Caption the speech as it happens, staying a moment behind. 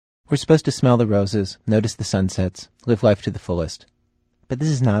We're supposed to smell the roses, notice the sunsets, live life to the fullest. But this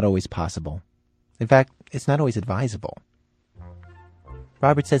is not always possible. In fact, it's not always advisable.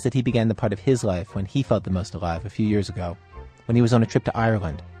 Robert says that he began the part of his life when he felt the most alive a few years ago, when he was on a trip to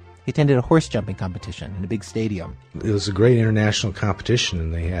Ireland. He attended a horse jumping competition in a big stadium. It was a great international competition,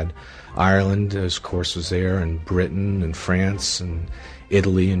 and they had Ireland, of course, was there, and Britain, and France, and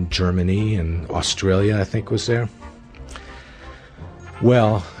Italy, and Germany, and Australia, I think, was there.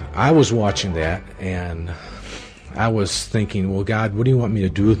 Well, I was watching that, and I was thinking, well, God, what do you want me to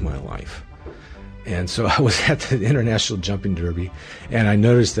do with my life? And so I was at the International Jumping Derby, and I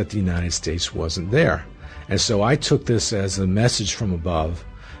noticed that the United States wasn't there. And so I took this as a message from above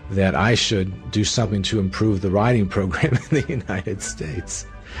that I should do something to improve the riding program in the United States.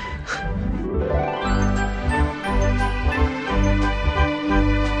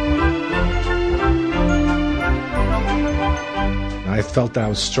 I felt I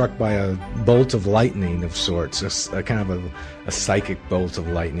was struck by a bolt of lightning of sorts, a kind of a psychic bolt of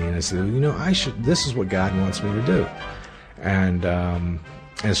lightning. And I said, this is what God wants me to do. And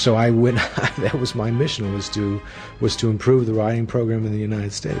so I went, that was my mission, was to improve the riding program in the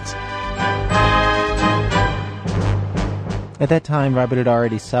United States. At that time, Robert had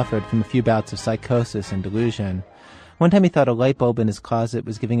already suffered from a few bouts of psychosis and delusion. One time he thought a light bulb in his closet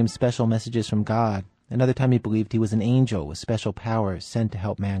was giving him special messages from God. Another time he believed he was an angel with special powers sent to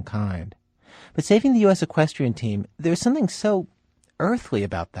help mankind. But saving the U.S. equestrian team, there was something so earthly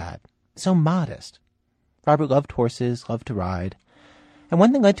about that, so modest. Robert loved horses, loved to ride. And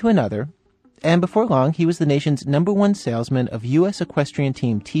one thing led to another, and before long, he was the nation's #1 salesman of U.S. equestrian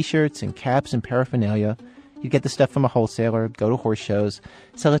team T-shirts and caps and paraphernalia. He'd get the stuff from a wholesaler, go to horse shows,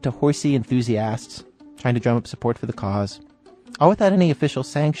 sell it to horsey enthusiasts, trying to drum up support for the cause, all without any official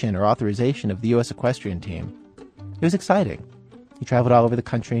sanction or authorization of the U.S. equestrian team. It was exciting. He traveled all over the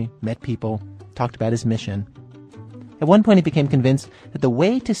country, met people, talked about his mission. At one point, he became convinced that the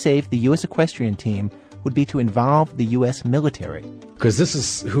way to save the U.S. equestrian team would be to involve the U.S. military. Because this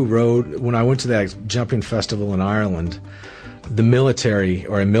is who rode, when I went to that jumping festival in Ireland, the military,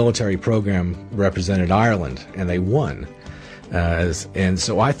 or a military program, represented Ireland, and they won. And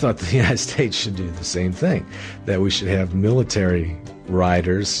so I thought the United States should do the same thing, that we should have military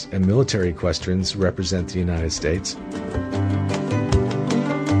riders and military equestrians represent the United States.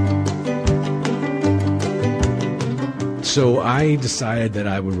 So I decided that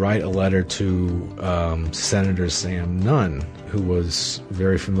I would write a letter to Senator Sam Nunn, who was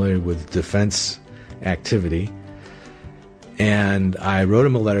very familiar with defense activity. And I wrote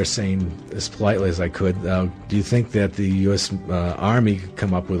him a letter saying, as politely as I could, do you think that the U.S. Army could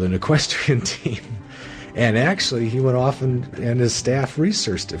come up with an equestrian team? And actually, he went off and his staff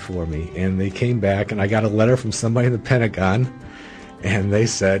researched it for me. And they came back, and I got a letter from somebody in the Pentagon, and they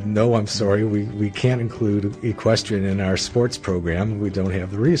said, no, I'm sorry, we can't include equestrian in our sports program. We don't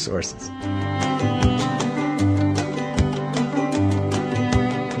have the resources.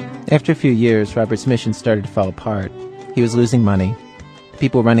 After a few years, Robert's mission started to fall apart. He was losing money. The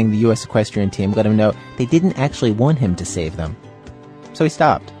people running the U.S. equestrian team let him know they didn't actually want him to save them. So he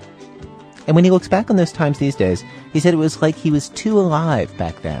stopped. And when he looks back on those times these days, he said it was like he was too alive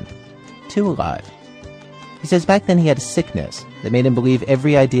back then. Too alive. He says back then he had a sickness that made him believe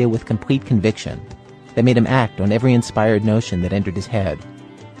every idea with complete conviction, that made him act on every inspired notion that entered his head.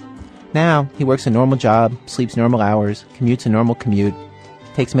 Now, he works a normal job, sleeps normal hours, commutes a normal commute,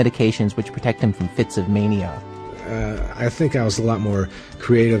 takes medications which protect him from fits of mania. I think I was a lot more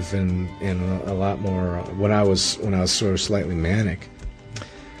creative and a lot more when I was sort of slightly manic.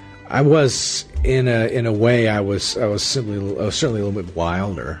 I was in a way I was certainly a little bit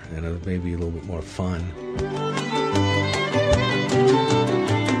wilder and maybe a little bit more fun.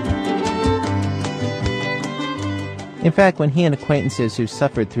 In fact, when he and acquaintances who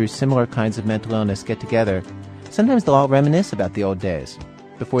suffered through similar kinds of mental illness get together, sometimes they'll all reminisce about the old days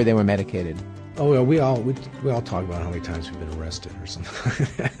before they were medicated. Oh, yeah, we all talk about how many times we've been arrested or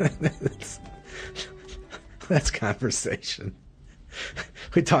something. That's conversation.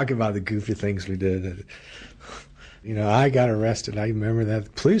 We talk about the goofy things we did. I got arrested. I remember that.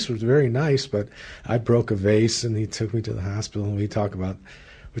 The police was very nice, but I broke a vase and he took me to the hospital. And we talk about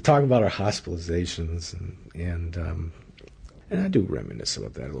our hospitalizations and I do reminisce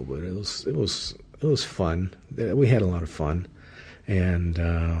about that a little bit. It was fun. We had a lot of fun. And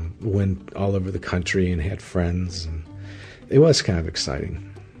went all over the country and had friends, and it was kind of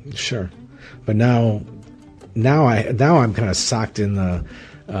exciting, sure. But now I'm kind of socked in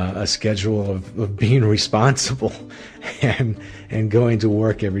a schedule of being responsible and going to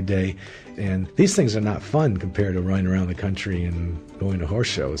work every day, And these things are not fun compared to running around the country and going to horse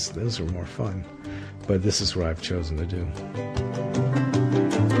shows. Those are more fun. But this is what I've chosen to do.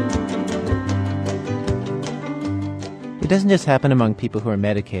 It doesn't just happen among people who are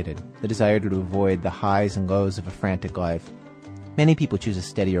medicated, the desire to avoid the highs and lows of a frantic life. Many people choose a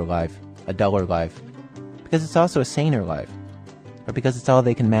steadier life, a duller life, because it's also a saner life, or because it's all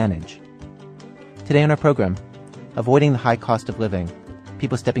they can manage. Today on our program, avoiding the high cost of living,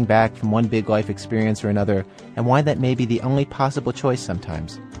 people stepping back from one big life experience or another, and why that may be the only possible choice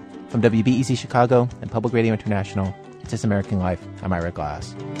sometimes. From WBEZ Chicago and Public Radio International, it's This American Life. I'm Ira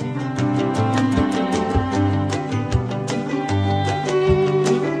Glass.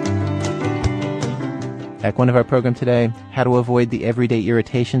 Act 1 of our program today, how to avoid the everyday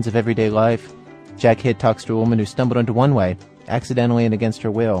irritations of everyday life. Jack Hitt talks to a woman who stumbled into one way, accidentally and against her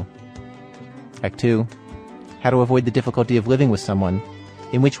will. Act 2, how to avoid the difficulty of living with someone,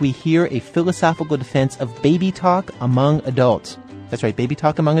 in which we hear a philosophical defense of baby talk among adults. That's right, baby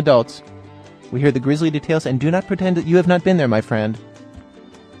talk among adults. We hear the grisly details and do not pretend that you have not been there, my friend.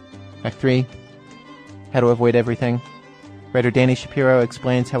 Act 3, how to avoid everything. Writer Danny Shapiro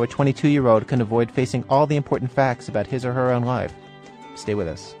explains how a 22-year-old can avoid facing all the important facts about his or her own life. Stay with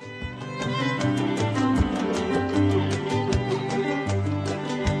us.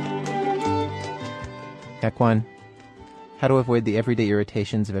 Act 1. How to avoid the everyday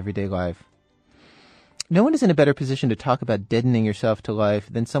irritations of everyday life. No one is in a better position to talk about deadening yourself to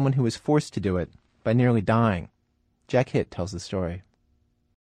life than someone who was forced to do it by nearly dying. Jack Hitt tells the story.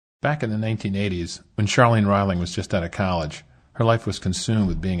 Back in the 1980s, when Charlene Riling was just out of college, her life was consumed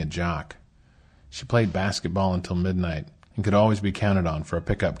with being a jock. She played basketball until midnight and could always be counted on for a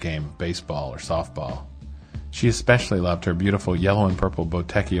pickup game of baseball or softball. She especially loved her beautiful yellow and purple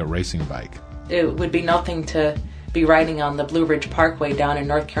Botecchio racing bike. It would be nothing to be riding on the Blue Ridge Parkway down in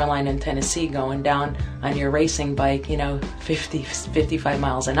North Carolina and Tennessee, going down on your racing bike, 55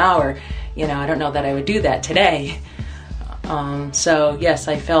 miles an hour. I don't know that I would do that today. So yes,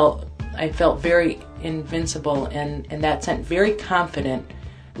 I felt very invincible and in that sense very confident,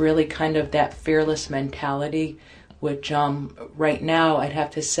 really kind of that fearless mentality, which right now I'd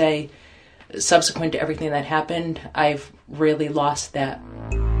have to say, subsequent to everything that happened, I've really lost that.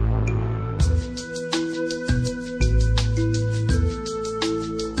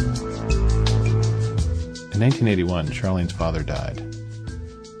 In 1981, Charlene's father died.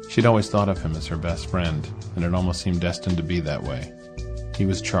 She'd always thought of him as her best friend, and it almost seemed destined to be that way. He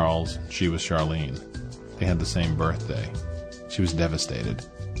was Charles, she was Charlene. They had the same birthday. She was devastated.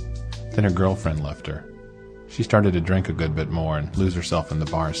 Then her girlfriend left her. She started to drink a good bit more and lose herself in the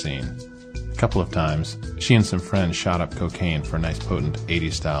bar scene. A couple of times, she and some friends shot up cocaine for a nice potent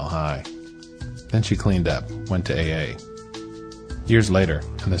 80s-style high. Then she cleaned up, went to AA. Years later,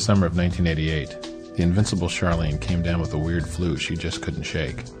 in the summer of 1988, the invincible Charlene came down with a weird flu she just couldn't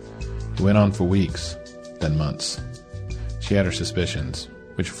shake. It went on for weeks, then months. She had her suspicions,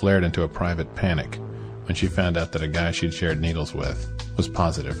 which flared into a private panic when she found out that a guy she'd shared needles with was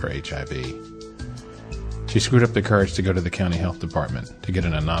positive for HIV. She screwed up the courage to go to the county health department to get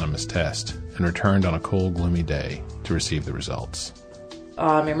an anonymous test and returned on a cold, gloomy day to receive the results.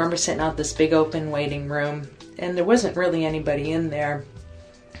 I remember sitting out this big open waiting room, and there wasn't really anybody in there.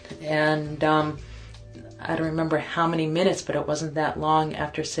 And I don't remember how many minutes, but it wasn't that long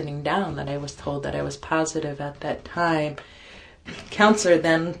after sitting down that I was told that I was positive at that time. Counselor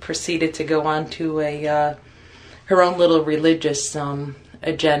then proceeded to go on to her own little religious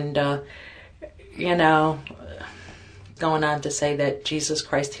agenda, going on to say that Jesus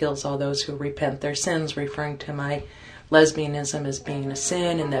Christ heals all those who repent their sins, referring to my lesbianism as being a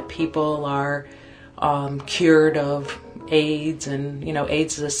sin, and that people are cured of AIDS, and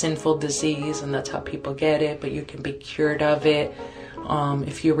AIDS is a sinful disease, and that's how people get it, but you can be cured of it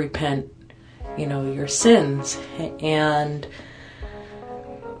if you repent your sins. And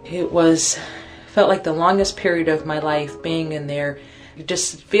it felt like the longest period of my life being in there,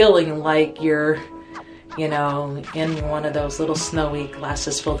 just feeling like you're in one of those little snowy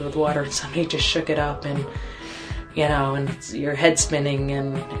glasses filled with water, and somebody just shook it up, and and it's your head spinning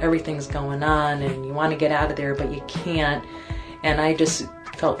and everything's going on and you want to get out of there, but you can't. And I just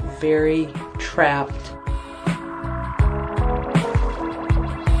felt very trapped.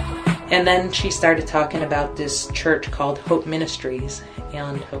 And then she started talking about this church called Hope Ministries.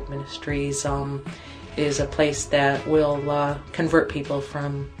 And Hope Ministries is a place that will convert people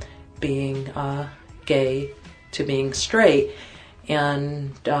from being gay to being straight.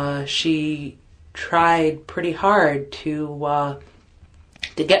 And she tried pretty hard to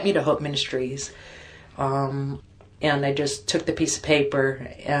get me to Hope Ministries. And I just took the piece of paper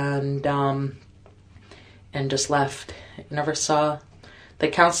and just left. Never saw the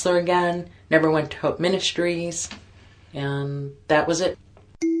counselor again, never went to Hope Ministries, and that was it.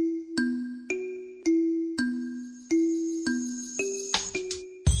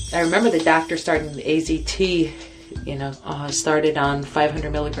 I remember the doctor starting the AZT, started on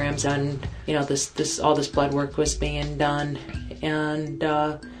 500 milligrams, and, all this blood work was being done. And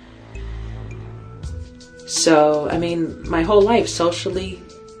so, my whole life socially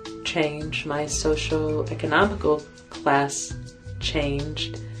changed. My socio-economical class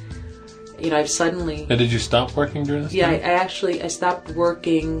changed. I've suddenly... Now, did you stop working during this time? Yeah, I stopped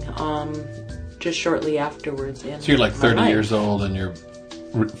working just shortly afterwards. So you're like 30 years old and you're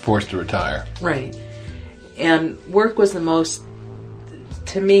forced to retire. Right. And work was the most,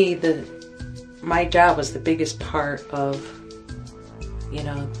 to me, my job was the bigged part of, it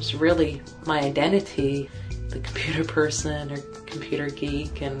was really my identity, the computer person or computer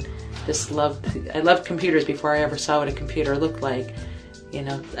geek, and I loved computers before I ever saw what a computer looked like.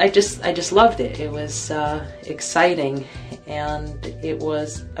 I just loved it. It was exciting, and it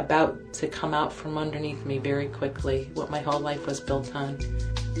was about to come out from underneath me very quickly, what my whole life was built on.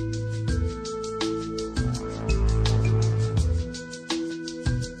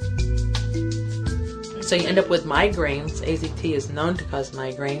 So you end up with migraines. AZT is known to cause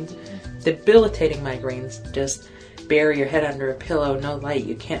migraines, debilitating migraines. Just bury your head under a pillow, no light,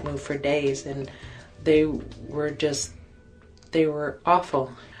 you can't move for days, and they were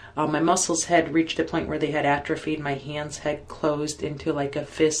awful. My muscles had reached a point where they had atrophied. My hands had closed into like a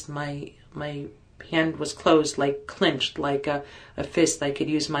fist. My hand was closed, like clinched, like a fist. I could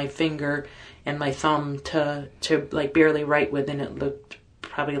use my finger and my thumb to like barely write with, and it looked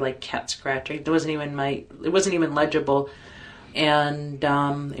probably like cat scratching. It wasn't even legible. And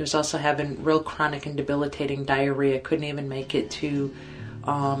it was also having real chronic and debilitating diarrhea. Couldn't even make it to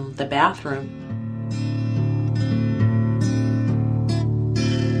the bathroom.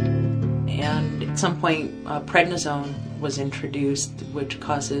 And at some point, prednisone was introduced, which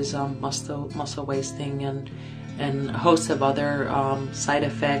causes muscle wasting and a host of other side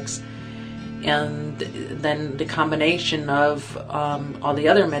effects. And then the combination of all the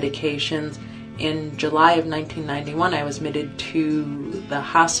other medications. In July of 1991, I was admitted to the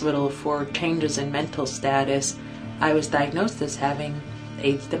hospital for changes in mental status. I was diagnosed as having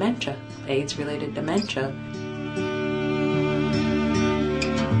AIDS-related dementia.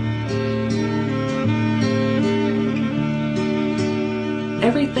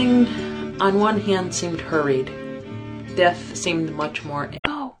 Everything on one hand seemed hurried. Death seemed much more...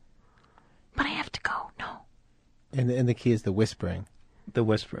 Go! But I have to go, no. And the key is the whispering. The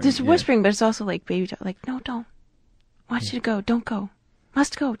whispering. There's whispering, but it's also like baby talk. Like, no, don't. I want you to go. Don't go.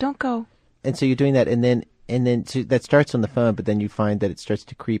 Must go. Don't go. And so you're doing that, and then so that starts on the phone, but then you find that it starts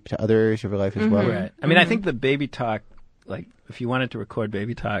to creep to other areas of your life as well. Right. I mean, I think the baby talk, like, if you wanted to record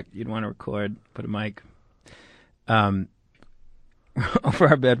baby talk, you'd want to put a mic over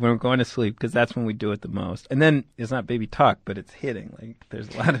our bed when we're going to sleep, because that's when we do it the most. And then it's not baby talk, but it's hitting. Like, there's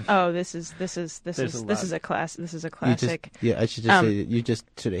a lot of... Oh, this is a classic. I should just say that you just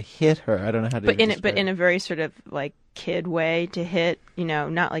sort of hit her. I don't know how to. But in a very sort of like kid way to hit.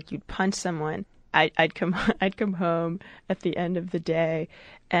 Not like you'd punch someone. I'd come home at the end of the day,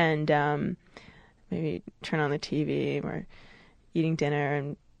 and maybe turn on the TV. We're eating dinner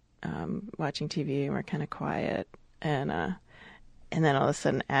and watching TV, and we're kind of quiet, and then all of a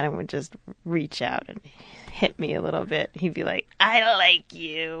sudden, Adam would just reach out and hit me a little bit. He'd be like, "I like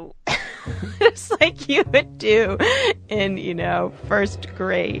you," just like you would do in first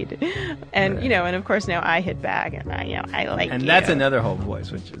grade. And and of course now I hit back and I like you. And that's another whole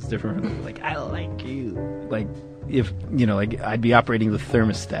voice, which is different from like I like you. Like if like I'd be operating the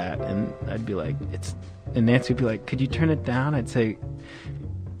thermostat and I'd be like and Nancy would be like, "Could you turn it down?" I'd say,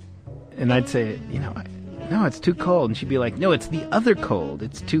 no, it's too cold. And she'd be like, no, it's the other cold.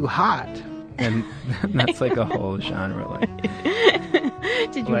 It's too hot. And that's like a whole genre. Like,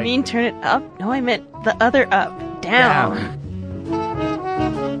 did you mean turn it up? No, I meant the other up. Down.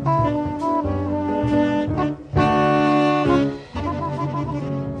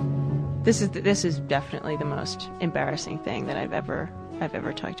 This is definitely the most embarrassing thing that I've ever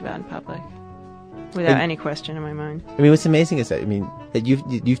talked about in public. Without any question in my mind. I mean, what's amazing is that that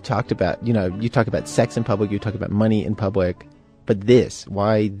you've talked about you talk about sex in public, you talk about money in public, but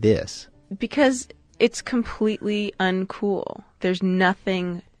why this? Because it's completely uncool. There's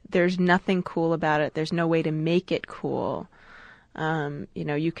nothing cool about it. There's no way to make it cool.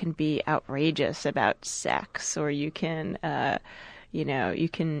 You can be outrageous about sex, or you can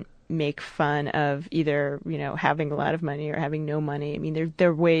make fun of either, having a lot of money or having no money. I mean, there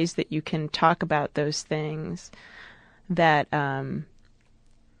are ways that you can talk about those things that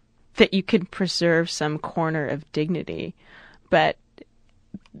that you can preserve some corner of dignity. But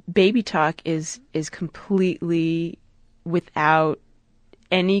baby talk is completely without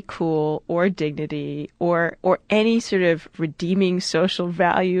any cool or dignity or any sort of redeeming social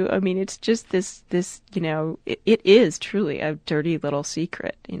value. I mean, it's just this it is truly a dirty little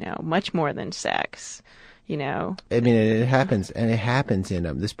secret, much more than sex, I mean, it happens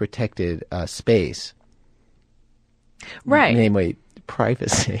in this protected space. Right. Namely,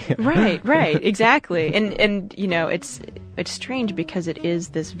 privacy. right, exactly. And it's strange because it's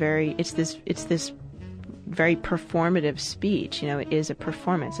this very performative speech. It is a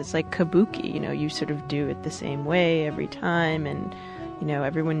performance. It's like kabuki. You sort of do it the same way every time, and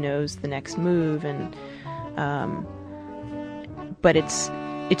everyone knows the next move, and but it's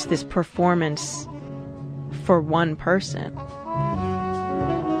this performance for one person.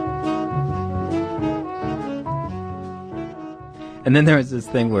 And then there was this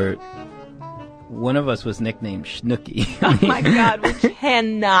thing where one of us was nicknamed Schnooky. Oh my God,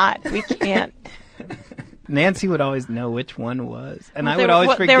 we can't. Nancy would always know which one was, and I would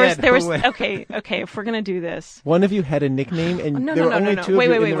always forget. There was okay. If we're gonna do this, one of you had a nickname, and there were only two of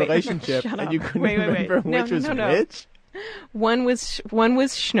you in the relationship, and you couldn't remember which was which. One was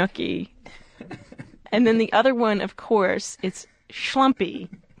Schnooky, and then the other one, of course, it's Schlumpy,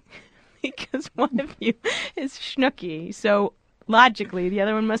 because one of you is Schnooky. So logically, the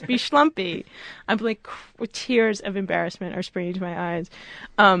other one must be Schlumpy. I'm like, tears of embarrassment are springing to my eyes.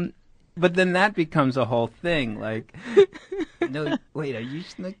 But then that becomes a whole thing. Like, no, wait, are you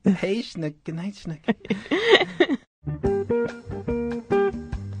Schnook? Hey, Schnook. Good night, Schnook.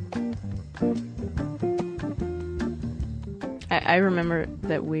 I remember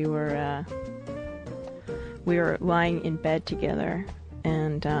that we were lying in bed together,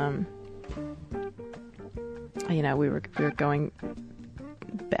 and we were going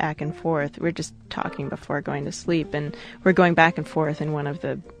back and forth. We were just talking before going to sleep, and we're going back and forth in one of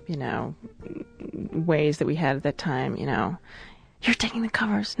the ways that we had at that time. You're taking the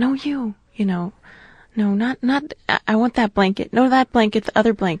covers. No, you. No, not. I want that blanket. No, that blanket. The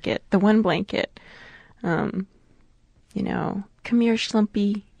other blanket. The one blanket. Come here,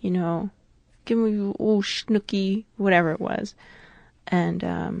 Schlumpy. Give me Schnooky, whatever it was, and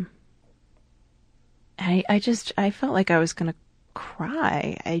I felt like I was gonna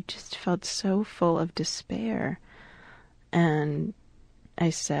cry. I just felt so full of despair, and I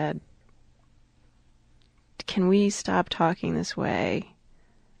said, "Can we stop talking this way?"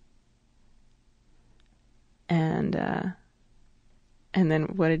 And then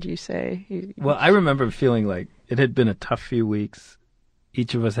what did you say? Well, I remember feeling like it had been a tough few weeks.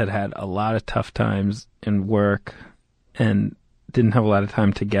 Each of us had had a lot of tough times in work and didn't have a lot of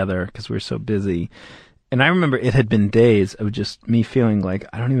time together because we were so busy. And I remember it had been days of just me feeling like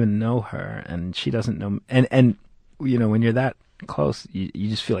I don't even know her and she doesn't know me. And when you're that close, you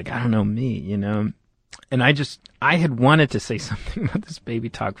just feel like I don't know me, And I had wanted to say something about this baby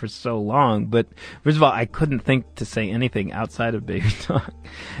talk for so long, but first of all, I couldn't think to say anything outside of baby talk.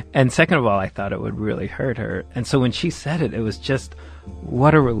 And second of all, I thought it would really hurt her. And so when she said it, it was just,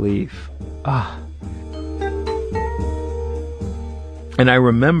 what a relief. And I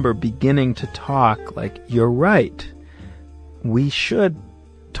remember beginning to talk like, you're right. We should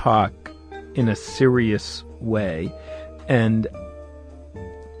talk in a serious way. And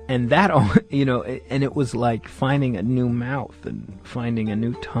that, and it was like finding a new mouth and finding a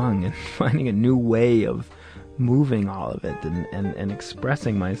new tongue and finding a new way of moving all of it and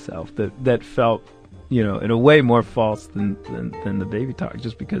expressing myself that felt, in a way more false than the baby talk,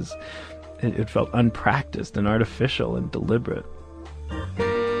 just because it felt unpracticed and artificial and deliberate.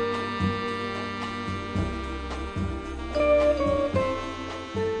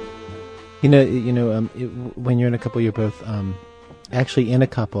 When you're in a couple, you're both actually in a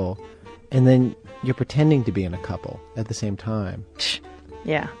couple, and then you're pretending to be in a couple at the same time.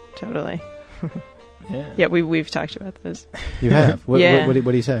 Yeah, totally. Yeah, we've talked about this. You have. What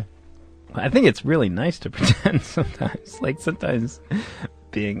do you say? I think it's really nice to pretend sometimes. Like sometimes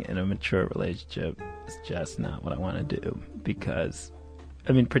being in a mature relationship is just not what I want to do, because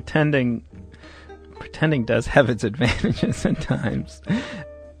pretending does have its advantages at times.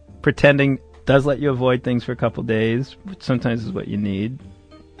 Pretending does let you avoid things for a couple days, which sometimes is what you need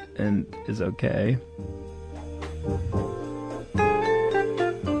and is okay.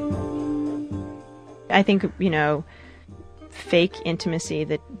 I think, fake intimacy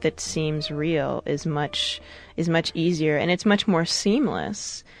that seems real is much easier, and it's much more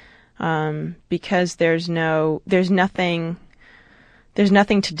seamless because there's nothing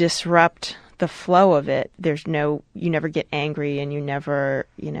to disrupt the flow of it. You never get angry, and you never,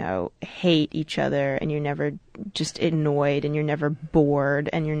 hate each other, and you're never just annoyed, and you're never bored,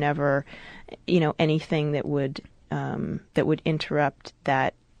 and you're never, anything that would interrupt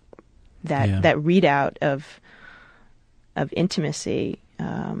that readout of intimacy.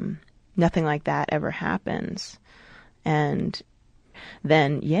 Nothing like that ever happens. And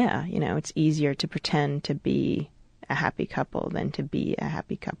then, it's easier to pretend to be a happy couple than to be a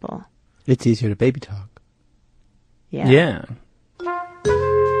happy couple. It's easier to baby talk. Yeah. Yeah.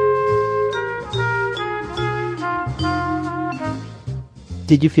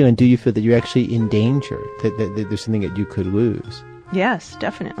 Did you feel and do you feel that you're actually in danger? That there's something that you could lose? Yes,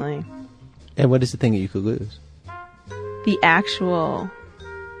 definitely. And what is the thing that you could lose? The actual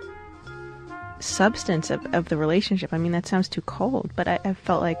substance of the relationship. I mean, that sounds too cold, but I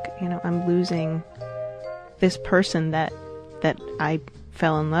felt like, I'm losing this person that I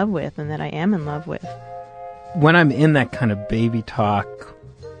fell in love with and that I am in love with. When I'm in that kind of baby talk,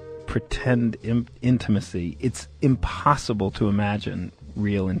 pretend intimacy, it's impossible to imagine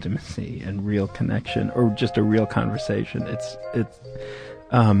real intimacy and real connection or just a real conversation. It's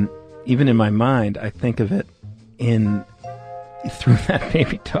even in my mind, I think of it through that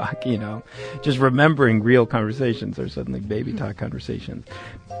baby talk, just remembering real conversations are suddenly baby talk conversations.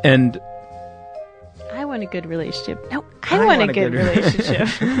 And I want a good relationship. No, I want a good relationship.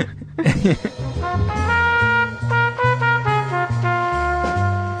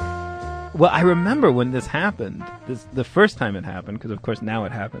 Well, I remember when this happened, the first time it happened, because of course now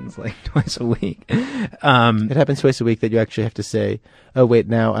it happens like twice a week. It happens twice a week that you actually have to say, oh wait,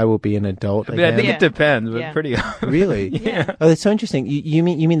 now I will be an adult again. I think it depends, but pretty Really? Yeah. Oh, that's so interesting. You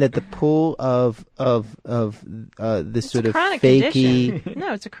mean that the pull of this sort of fakey... Condition.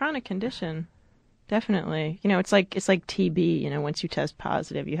 No, it's a chronic condition. Definitely. It's like TB, once you test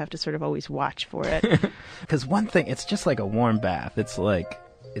positive, you have to sort of always watch for it. Because one thing, it's just like a warm bath.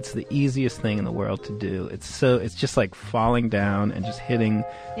 It's the easiest thing in the world to do. It's just like falling down and just hitting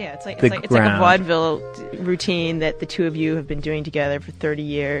it's like ground. It's like a vaudeville routine that the two of you have been doing together for 30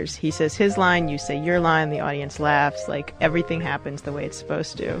 years. He says his line, you say your line, the audience laughs. Like everything happens the way it's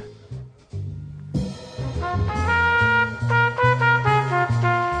supposed to.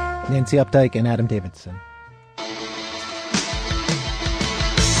 Nancy Updike and Adam Davidson.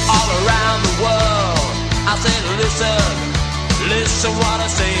 All around the world, I said listen what I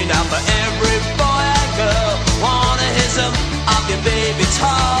say now. For every boy and girl, wanna hear some of your baby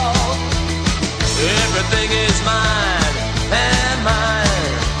talk. Everything is mine and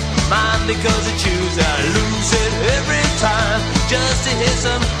mine because I choose, I lose it every time, just to hear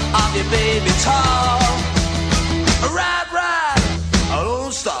some of your baby talk. Right, I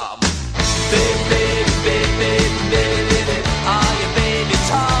don't stop. Baby, all your baby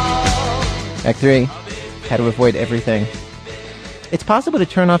talk. Act 3, how to avoid everything. It's possible to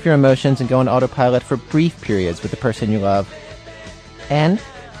turn off your emotions and go on autopilot for brief periods with the person you love. And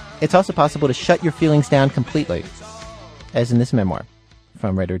it's also possible to shut your feelings down completely, as in this memoir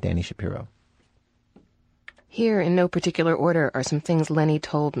from writer Dani Shapiro. Here, in no particular order, are some things Lenny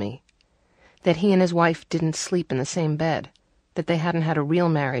told me. That he and his wife didn't sleep in the same bed. That they hadn't had a real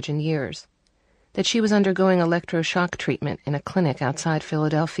marriage in years. That she was undergoing electroshock treatment in a clinic outside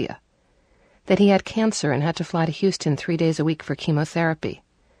Philadelphia. That he had cancer and had to fly to Houston 3 days a week for chemotherapy.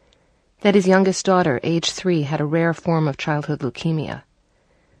 That his youngest daughter, age 3, had a rare form of childhood leukemia.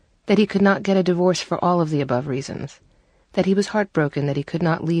 That he could not get a divorce for all of the above reasons. That he was heartbroken that he could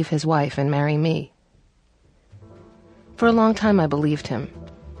not leave his wife and marry me. For a long time I believed him.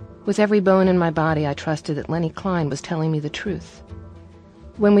 With every bone in my body I trusted that Lenny Klein was telling me the truth.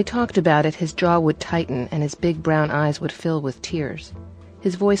 When we talked about it, his jaw would tighten and his big brown eyes would fill with tears.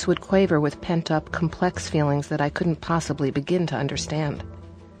 His voice would quaver with pent-up, complex feelings that I couldn't possibly begin to understand.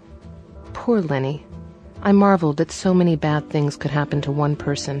 Poor Lenny. I marveled that so many bad things could happen to one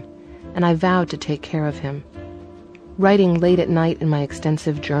person, and I vowed to take care of him. Writing late at night in my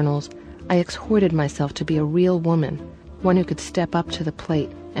extensive journals, I exhorted myself to be a real woman, one who could step up to the plate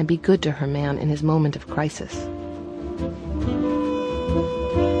and be good to her man in his moment of crisis.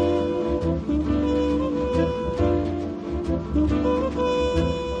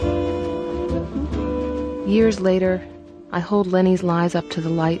 Years later, I hold Lenny's lies up to the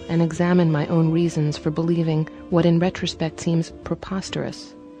light and examine my own reasons for believing what in retrospect seems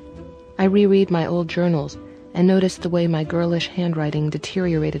preposterous. I reread my old journals and notice the way my girlish handwriting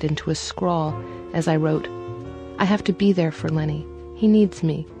deteriorated into a scrawl as I wrote, "I have to be there for Lenny. He needs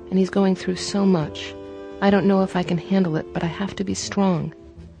me, and he's going through so much. I don't know if I can handle it, but I have to be strong."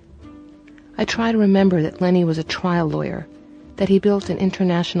 I try to remember that Lenny was a trial lawyer, that he built an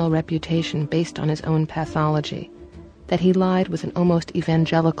international reputation based on his own pathology, that he lied with an almost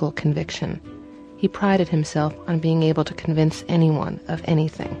evangelical conviction. He prided himself on being able to convince anyone of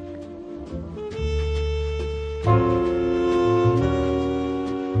anything.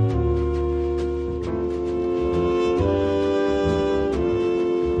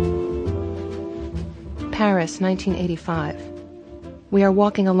 Paris, 1985. We are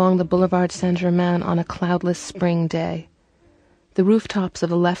walking along the Boulevard Saint-Germain on a cloudless spring day. The rooftops of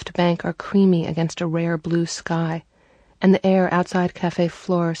the left bank are creamy against a rare blue sky, and the air outside Café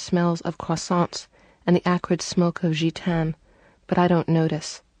Flore smells of croissants and the acrid smoke of gitane, but I don't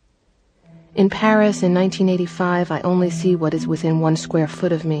notice. In Paris in 1985, I only see what is within 1 square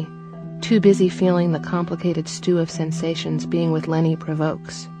foot of me, too busy feeling the complicated stew of sensations being with Lenny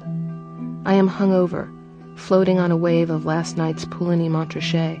provokes. I am hungover, floating on a wave of last night's Pouligny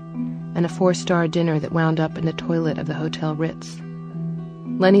Montrachet and a 4-star dinner that wound up in the toilet of the Hotel Ritz.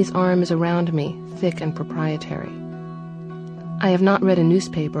 Lenny's arm is around me, thick and proprietary. I have not read a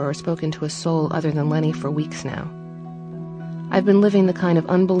newspaper or spoken to a soul other than Lenny for weeks now. I've been living the kind of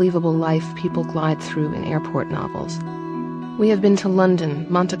unbelievable life people glide through in airport novels. We have been to London,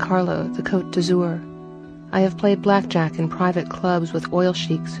 Monte Carlo, the Côte d'Azur. I have played blackjack in private clubs with oil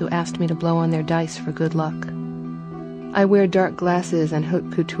sheiks who asked me to blow on their dice for good luck. I wear dark glasses and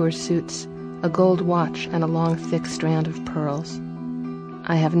haute couture suits, a gold watch and a long thick strand of pearls.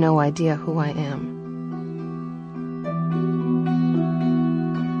 I have no idea who I am.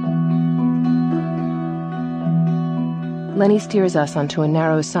 Lenny steers us onto a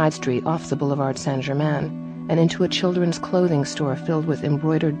narrow side street off the Boulevard Saint-Germain and into a children's clothing store filled with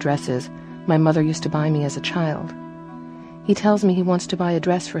embroidered dresses my mother used to buy me as a child. He tells me he wants to buy a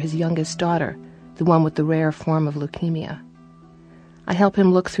dress for his youngest daughter, the one with the rare form of leukemia. I help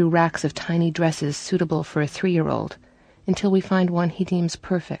him look through racks of tiny dresses suitable for a 3-year-old until we find one he deems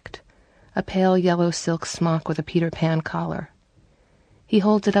perfect, a pale yellow silk smock with a Peter Pan collar. He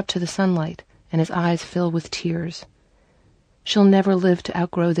holds it up to the sunlight, and his eyes fill with tears. "She'll never live to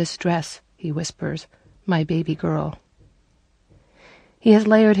outgrow this dress," he whispers, "my baby girl." He has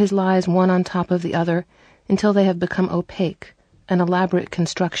layered his lies one on top of the other until they have become opaque, an elaborate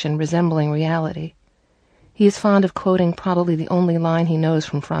construction resembling reality. He is fond of quoting probably the only line he knows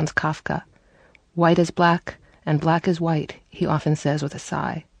from Franz Kafka. "White is black, and black is white," he often says with a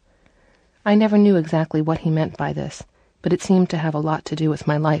sigh. I never knew exactly what he meant by this, but it seemed to have a lot to do with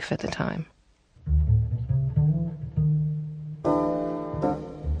my life at the time.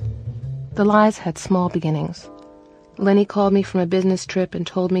 The lies had small beginnings. Lenny called me from a business trip and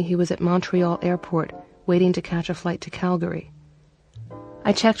told me he was at Montreal Airport waiting to catch a flight to Calgary.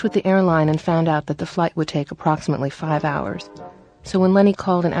 I checked with the airline and found out that the flight would take approximately 5 hours. So when Lenny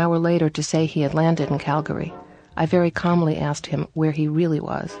called an hour later to say he had landed in Calgary, I very calmly asked him where he really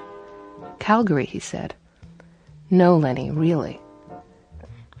was. "Calgary," he said. "No, Lenny, really."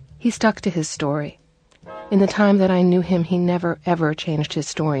 He stuck to his story. In the time that I knew him, he never, ever changed his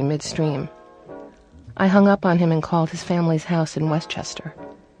story midstream. I hung up on him and called his family's house in Westchester.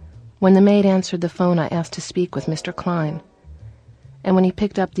 When the maid answered the phone, I asked to speak with Mr. Klein. And when he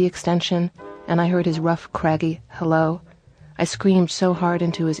picked up the extension, and I heard his rough, craggy hello, I screamed so hard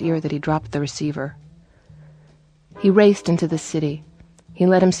into his ear that he dropped the receiver. He raced into the city. He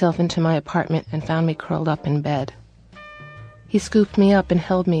let himself into my apartment and found me curled up in bed. He scooped me up and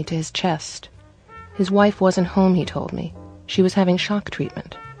held me to his chest. His wife wasn't home, he told me. She was having shock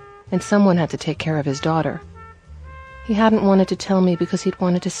treatment, and someone had to take care of his daughter. He hadn't wanted to tell me because he'd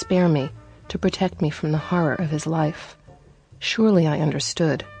wanted to spare me, to protect me from the horror of his life. Surely I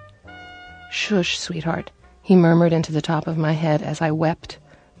understood. "Shush, sweetheart," he murmured into the top of my head as I wept,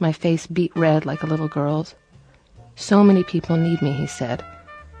 my face beet red like a little girl's. "So many people need me," he said,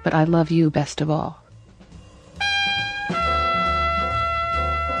 "but I love you best of all."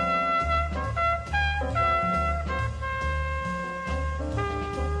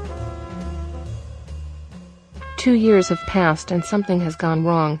 "2 years have passed and something has gone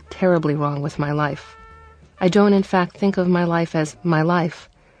wrong, terribly wrong with my life. I don't in fact think of my life as my life,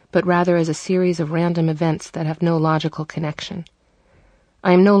 but rather as a series of random events that have no logical connection.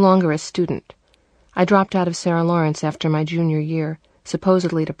 I am no longer a student. I dropped out of Sarah Lawrence after my junior year,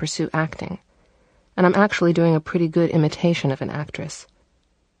 supposedly to pursue acting, and I'm actually doing a pretty good imitation of an actress.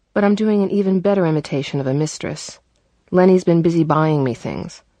 But I'm doing an even better imitation of a mistress. Lenny's been busy buying me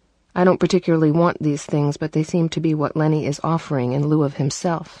things. I don't particularly want these things, but they seem to be what Lenny is offering in lieu of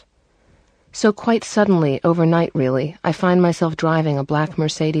himself. So quite suddenly, overnight really, I find myself driving a black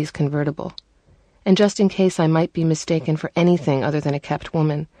Mercedes convertible. And just in case I might be mistaken for anything other than a kept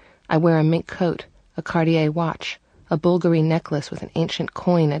woman, I wear a mink coat, a Cartier watch, a Bulgari necklace with an ancient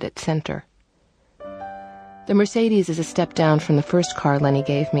coin at its center. The Mercedes is a step down from the first car Lenny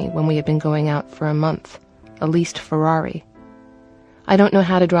gave me when we had been going out for a month, a leased Ferrari. I don't know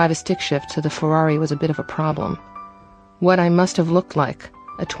how to drive a stick shift, so the Ferrari was a bit of a problem. What I must have looked like,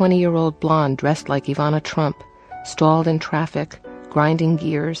 a 20-year-old blonde dressed like Ivana Trump, stalled in traffic, grinding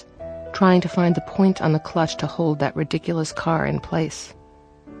gears, trying to find the point on the clutch to hold that ridiculous car in place.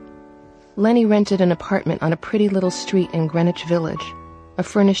 Lenny rented an apartment on a pretty little street in Greenwich Village, a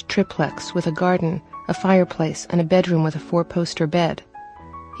furnished triplex with a garden, a fireplace, and a bedroom with a 4-poster bed.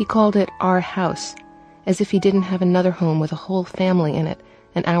 He called it our house, as if he didn't have another home with a whole family in it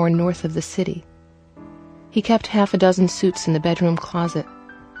an hour north of the city. He kept half a dozen suits in the bedroom closet,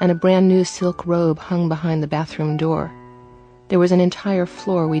 and a brand-new silk robe hung behind the bathroom door. There was an entire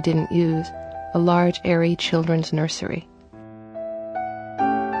floor we didn't use, a large, airy children's nursery.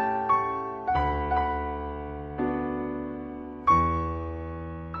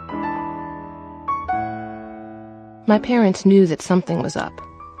 My parents knew that something was up.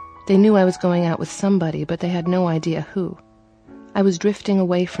 They knew I was going out with somebody, but they had no idea who. I was drifting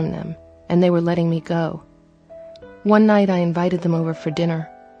away from them, and they were letting me go. One night I invited them over for dinner.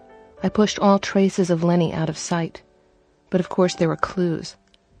 I pushed all traces of Lenny out of sight. But of course there were clues.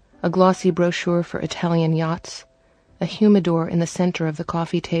 A glossy brochure for Italian yachts, a humidor in the center of the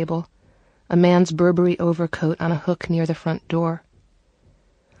coffee table, a man's Burberry overcoat on a hook near the front door.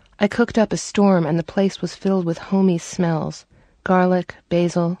 I cooked up a storm, and the place was filled with homey smells, garlic,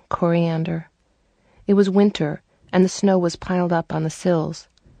 basil, coriander. It was winter, and the snow was piled up on the sills.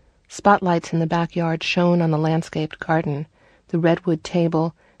 Spotlights in the backyard shone on the landscaped garden, the redwood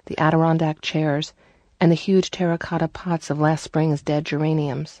table, the Adirondack chairs, and the huge terracotta pots of last spring's dead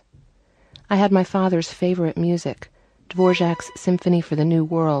geraniums. I had my father's favorite music, Dvorak's Symphony for the New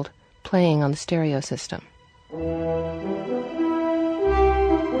World, playing on the stereo system.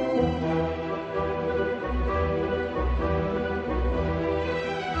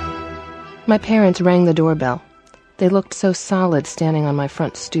 My parents rang the doorbell. They looked so solid standing on my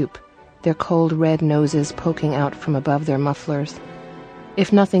front stoop, their cold red noses poking out from above their mufflers.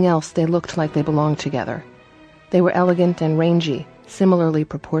 If nothing else, they looked like they belonged together. They were elegant and rangy, similarly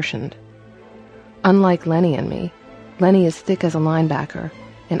proportioned. Unlike Lenny and me, Lenny is thick as a linebacker,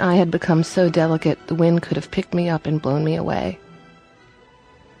 and I had become so delicate the wind could have picked me up and blown me away.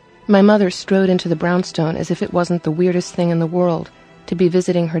 My mother strode into the brownstone as if it wasn't the weirdest thing in the world to be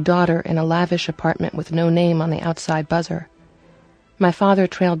visiting her daughter in a lavish apartment with no name on the outside buzzer. My father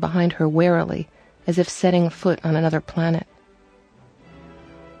trailed behind her warily, as if setting foot on another planet.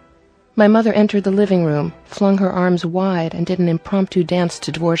 My mother entered the living room, flung her arms wide, and did an impromptu dance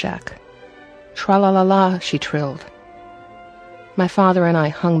to Dvorak. Tra-la-la-la, she trilled. My father and I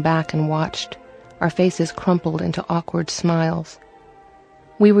hung back and watched, our faces crumpled into awkward smiles.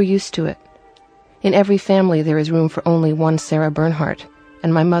 We were used to it. In every family there is room for only one Sarah Bernhardt,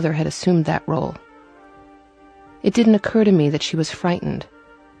 and my mother had assumed that role. It didn't occur to me that she was frightened,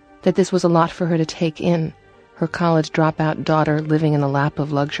 that this was a lot for her to take in, her college dropout daughter living in the lap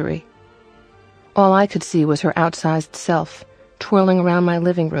of luxury. All I could see was her outsized self, twirling around my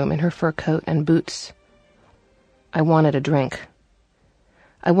living room in her fur coat and boots. I wanted a drink.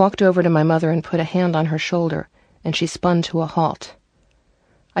 I walked over to my mother and put a hand on her shoulder, and she spun to a halt.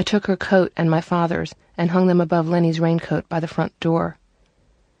 I took her coat and my father's and hung them above Lenny's raincoat by the front door.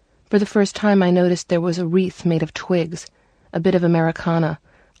 For the first time I noticed there was a wreath made of twigs, a bit of Americana,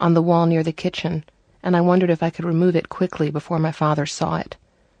 on the wall near the kitchen, and I wondered if I could remove it quickly before my father saw it.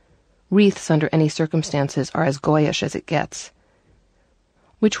 Wreaths under any circumstances are as goyish as it gets.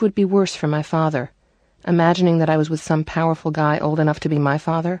 Which would be worse for my father, imagining that I was with some powerful guy old enough to be my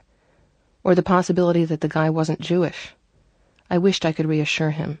father, or the possibility that the guy wasn't Jewish? I wished I could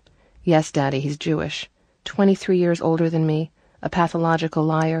reassure him. Yes, Daddy, he's Jewish. 23 years older than me, a pathological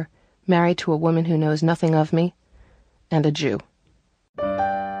liar, married to a woman who knows nothing of me, and a Jew.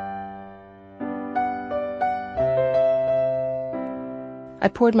 I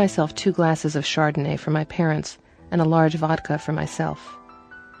poured myself 2 glasses of Chardonnay for my parents and a large vodka for myself.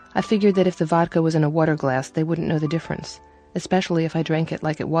 I figured that if the vodka was in a water glass, they wouldn't know the difference, especially if I drank it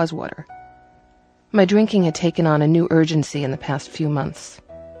like it was water. My drinking had taken on a new urgency in the past few months.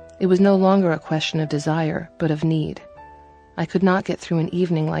 It was no longer a question of desire, but of need. I could not get through an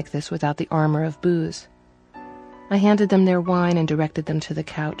evening like this without the armor of booze. I handed them their wine and directed them to the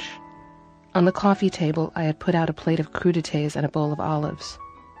couch. On the coffee table, I had put out a plate of crudités and a bowl of olives.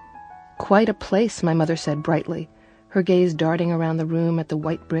 "Quite a place," my mother said brightly, her gaze darting around the room at the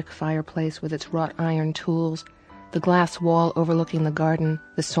white brick fireplace with its wrought iron tools, the glass wall overlooking the garden,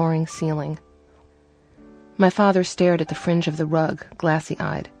 the soaring ceiling. My father stared at the fringe of the rug,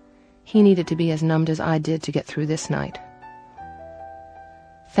 glassy-eyed. He needed to be as numbed as I did to get through this night.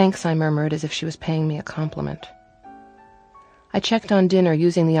 "Thanks," I murmured, as if she was paying me a compliment. I checked on dinner,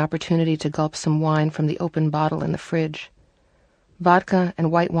 using the opportunity to gulp some wine from the open bottle in the fridge. Vodka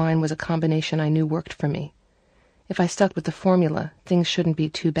and white wine was a combination I knew worked for me. If I stuck with the formula, things shouldn't be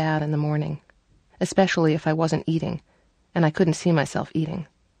too bad in the morning, especially if I wasn't eating, and I couldn't see myself eating.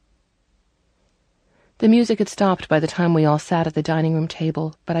 The music had stopped by the time we all sat at the dining room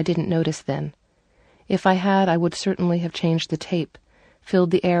table, but I didn't notice then. If I had, I would certainly have changed the tape,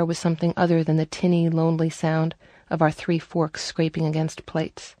 filled the air with something other than the tinny, lonely sound of our 3 forks scraping against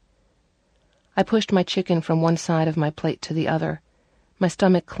plates. I pushed my chicken from one side of my plate to the other. My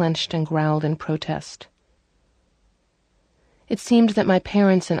stomach clenched and growled in protest. It seemed that my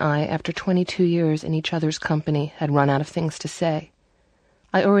parents and I, after 22 years in each other's company, had run out of things to say.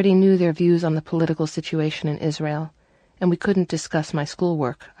 I already knew their views on the political situation in Israel, and we couldn't discuss my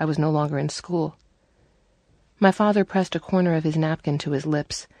schoolwork. I was no longer in school. My father pressed a corner of his napkin to his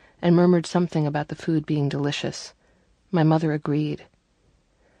lips and murmured something about the food being delicious. My mother agreed.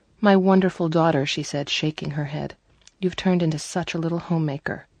 "My wonderful daughter," she said, shaking her head. "You've turned into such a little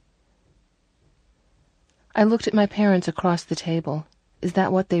homemaker." I looked at my parents across the table. Is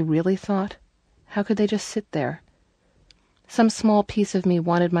that what they really thought? How could they just sit there? Some small piece of me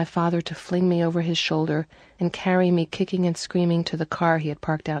wanted my father to fling me over his shoulder and carry me kicking and screaming to the car he had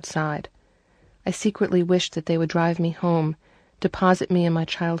parked outside. I secretly wished that they would drive me home, deposit me in my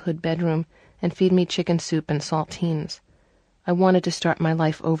childhood bedroom, and feed me chicken soup and saltines. I wanted to start my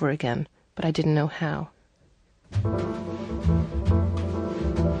life over again, but I didn't know how.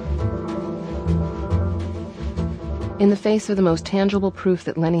 In the face of the most tangible proof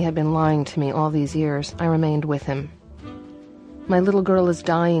that Lenny had been lying to me all these years, I remained with him. "My little girl is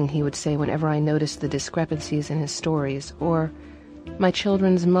dying," he would say whenever I noticed the discrepancies in his stories, or, "My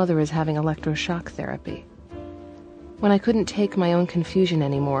children's mother is having electroshock therapy." When I couldn't take my own confusion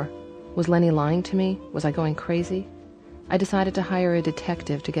anymore, was Lenny lying to me? Was I going crazy? I decided to hire a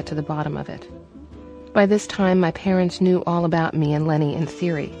detective to get to the bottom of it. By this time, my parents knew all about me and Lenny in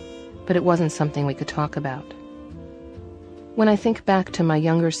theory, but it wasn't something we could talk about. When I think back to my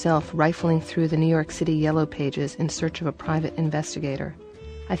younger self rifling through the New York City Yellow Pages in search of a private investigator,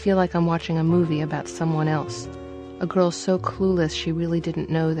 I feel like I'm watching a movie about someone else, a girl so clueless she really didn't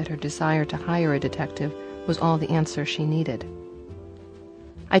know that her desire to hire a detective was all the answer she needed.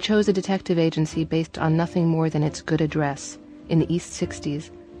 I chose a detective agency based on nothing more than its good address, in the East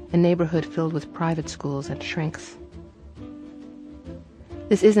 60s, a neighborhood filled with private schools and shrinks.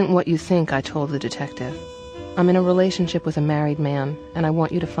 "This isn't what you think," I told the detective. "I'm in a relationship with a married man, and I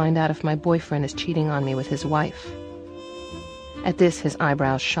want you to find out if my boyfriend is cheating on me with his wife." At this, his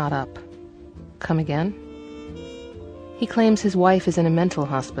eyebrows shot up. "Come again?" "He claims his wife is in a mental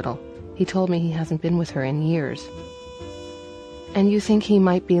hospital. He told me he hasn't been with her in years." "And you think he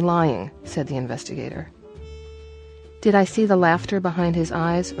might be lying," said the investigator. Did I see the laughter behind his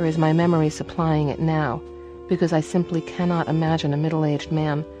eyes, or is my memory supplying it now, because I simply cannot imagine a middle-aged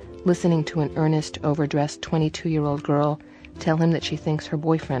man listening to an earnest, overdressed 22-year-old girl tell him that she thinks her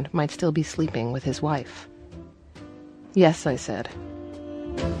boyfriend might still be sleeping with his wife? "Yes," I said.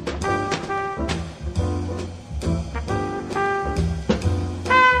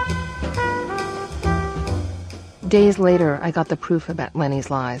 Days later, I got the proof about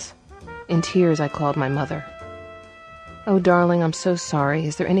Lenny's lies. In tears, I called my mother. "Oh, darling, I'm so sorry.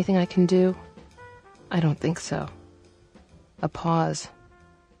 Is there anything I can do?" "I don't think so." A pause.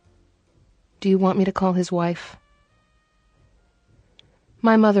 "Do you want me to call his wife?"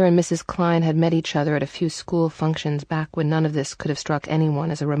 My mother and Mrs. Klein had met each other at a few school functions back when none of this could have struck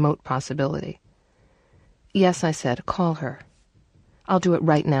anyone as a remote possibility. "Yes," I said, "call her." "I'll do it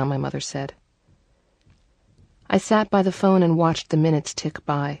right now," my mother said. I sat by the phone and watched the minutes tick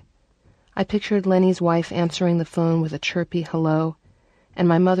by. I pictured Lenny's wife answering the phone with a chirpy hello, and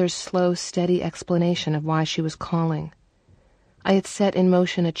my mother's slow, steady explanation of why she was calling. I had set in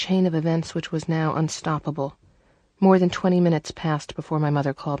motion a chain of events which was now unstoppable. More than 20 minutes passed before my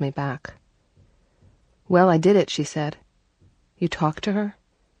mother called me back. "Well, I did it," she said. "You talked to her?"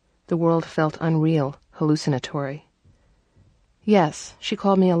 The world felt unreal, hallucinatory. "Yes, she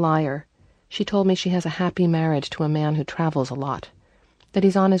called me a liar. She told me she has a happy marriage to a man who travels a lot, that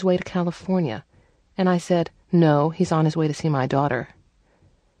he's on his way to California, and I said, no, he's on his way to see my daughter."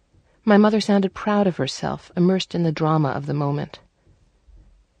 My mother sounded proud of herself, immersed in the drama of the moment.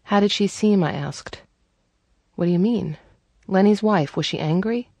 "How did she seem?" I asked. "What do you mean? Lenny's wife, was she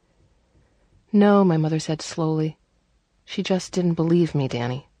angry?" "No," my mother said slowly. She just didn't believe me,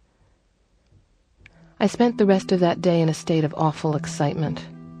 Danny. I spent the rest of that day in a state of awful excitement.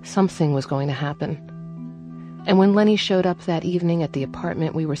 Something was going to happen. And when Lenny showed up that evening at the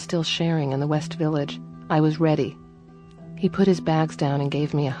apartment we were still sharing in the West Village, I was ready. He put his bags down and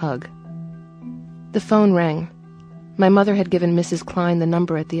gave me a hug. The phone rang. My mother had given Mrs. Klein the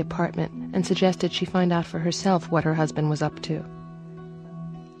number at the apartment and suggested she find out for herself what her husband was up to.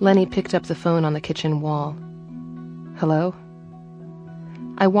 Lenny picked up the phone on the kitchen wall. Hello?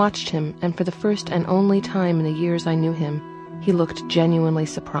 I watched him, and for the first and only time in the years I knew him, he looked genuinely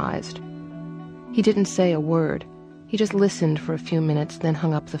surprised. He didn't say a word. He just listened for a few minutes, then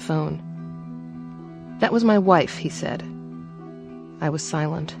hung up the phone. That was my wife, he said. I was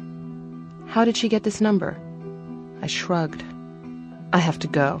silent. How did she get this number? I shrugged. I have to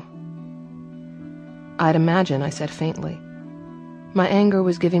go. I'd imagine, I said faintly. My anger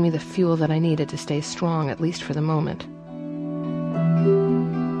was giving me the fuel that I needed to stay strong, at least for the moment.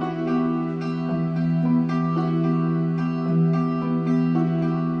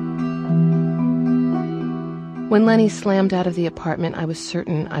 When Lenny slammed out of the apartment, I was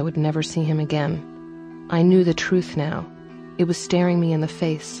certain I would never see him again. I knew the truth now. It was staring me in the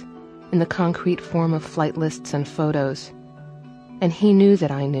face, in the concrete form of flight lists and photos. And he knew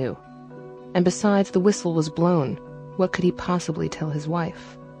that I knew. And besides, the whistle was blown. What could he possibly tell his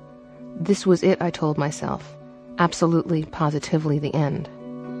wife? This was it, I told myself. Absolutely, positively the end.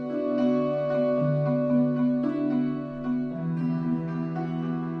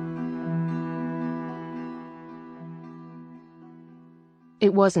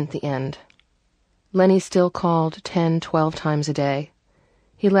 It wasn't the end. Lenny still called 10, 12 times a day.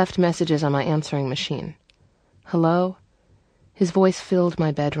 He left messages on my answering machine. Hello? His voice filled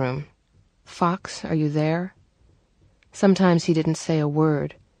my bedroom. Fox, are you there? Sometimes he didn't say a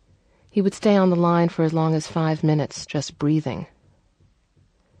word. He would stay on the line for as long as 5 minutes, just breathing.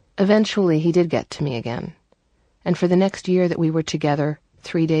 Eventually, he did get to me again. And for the next year that we were together,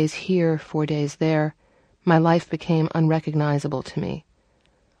 3 days here, 4 days there, my life became unrecognizable to me.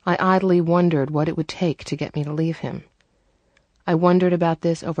 I idly wondered what it would take to get me to leave him. I wondered about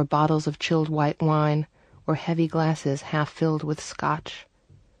this over bottles of chilled white wine or heavy glasses half filled with scotch.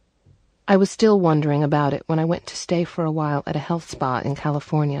 I was still wondering about it when I went to stay for a while at a health spa in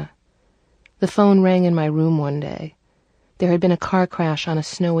California. The phone rang in my room one day. There had been a car crash on a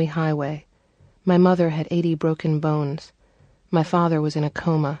snowy highway. My mother had 80 broken bones. My father was in a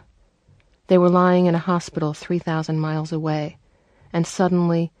coma. They were lying in a hospital 3,000 miles away, and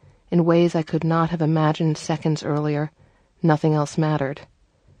suddenly, in ways I could not have imagined seconds earlier, nothing else mattered.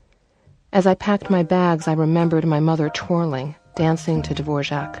 As I packed my bags, I remembered my mother twirling, dancing to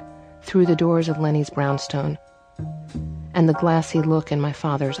Dvorak, through the doors of Lenny's brownstone, and the glassy look in my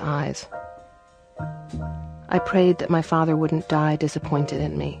father's eyes. I prayed that my father wouldn't die disappointed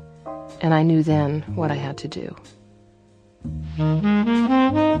in me, and I knew then what I had to do.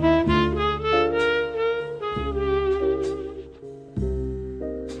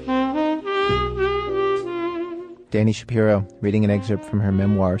 Dani Shapiro reading an excerpt from her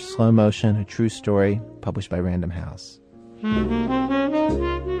memoir, Slow Motion, A True Story, published by Random House.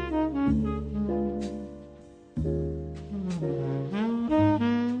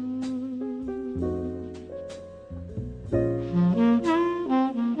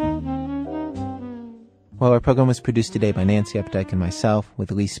 Well, our program was produced today by Nancy Updike and myself,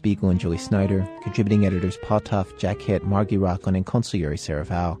 with Lee Spiegel and Julie Snyder, contributing editors Paul Tuff, Jack Hitt, Margie Rockland, and Consigliere Sarah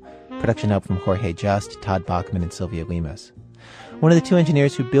Val. Production help from Jorge Just, Todd Bachman, and Sylvia Lemus. One of the two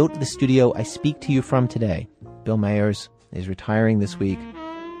engineers who built the studio I speak to you from today, Bill Mayers, is retiring this week.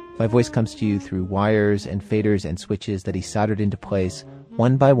 My voice comes to you through wires and faders and switches that he soldered into place,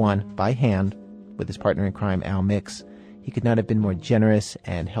 one, by hand, with his partner in crime, Al Mix. He could not have been more generous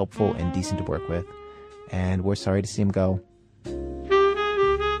and helpful and decent to work with. And we're sorry to see him go.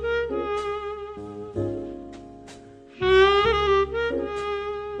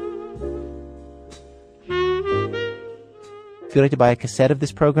 If you'd like to buy a cassette of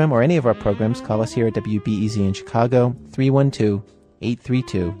this program or any of our programs, call us here at WBEZ in Chicago,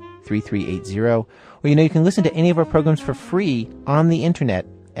 312-832-3380. Or you can listen to any of our programs for free on the internet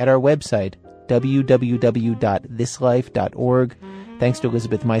at our website, www.thislife.org. Thanks to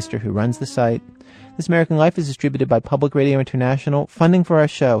Elizabeth Meister, who runs the site. This American Life is distributed by Public Radio International. Funding for our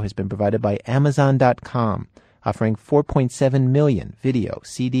show has been provided by Amazon.com, offering 4.7 million video,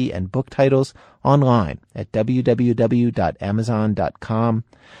 CD, and book titles online at www.amazon.com.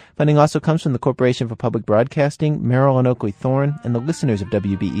 Funding also comes from the Corporation for Public Broadcasting, Merrill and Oakley Thorne, and the listeners of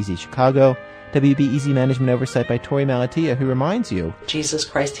WBEZ Chicago. WBEZ management oversight by Tori Malatia, who reminds you, Jesus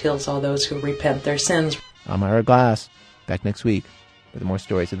Christ heals all those who repent their sins. I'm Ira Glass. Back next week with more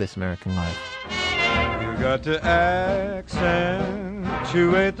stories of This American Life. You got to accentuate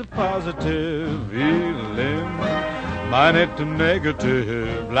the positive feeling, minus the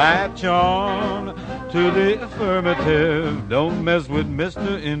negative, latch on to the affirmative, don't mess with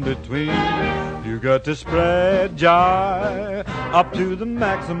Mr. In-Between. You got to spread joy up to the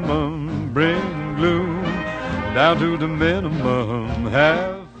maximum, bring gloom down to the minimum,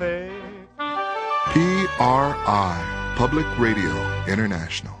 have faith. PRI, Public Radio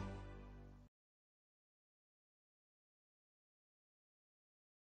International.